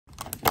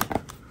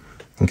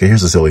Okay,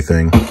 here's a silly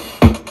thing.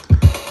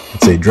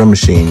 It's a drum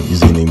machine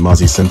using the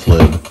Mozzi synth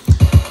lib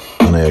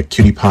on a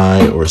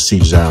QTPy or a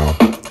XIAO.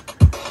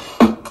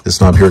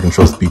 This knob here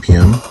controls the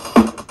BPM.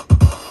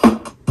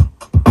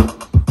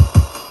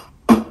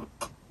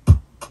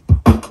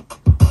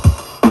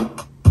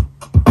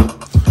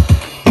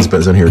 These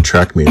buttons on here are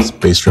track mutes: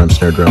 bass drum,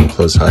 snare drum,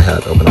 closed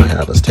hi-hat, open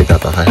hi-hat. Let's take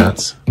out the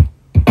hi-hats.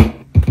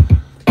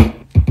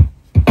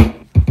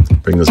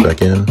 Bring those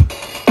back in.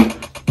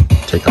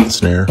 Take out the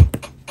snare.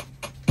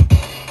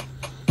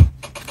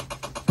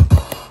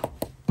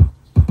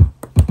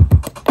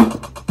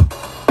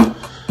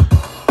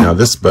 Now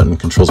this button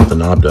controls what the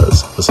knob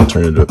does. This will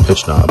turn into a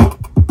pitch knob.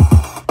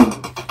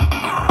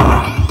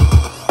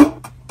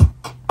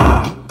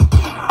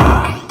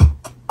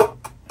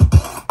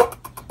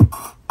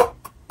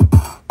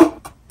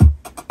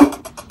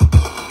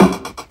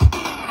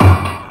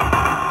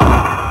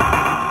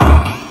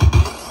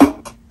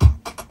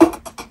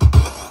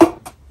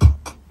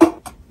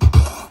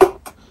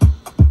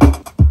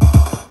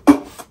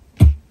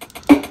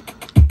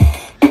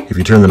 If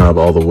you turn the knob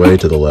all the way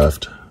to the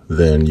left,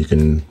 then you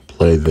can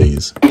play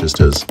these just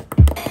as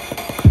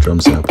drum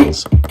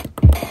samples.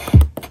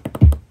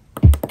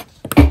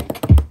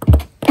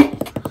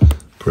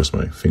 Of course,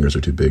 my fingers are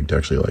too big to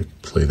actually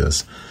play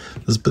this.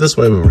 But this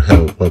way we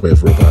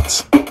have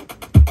robots.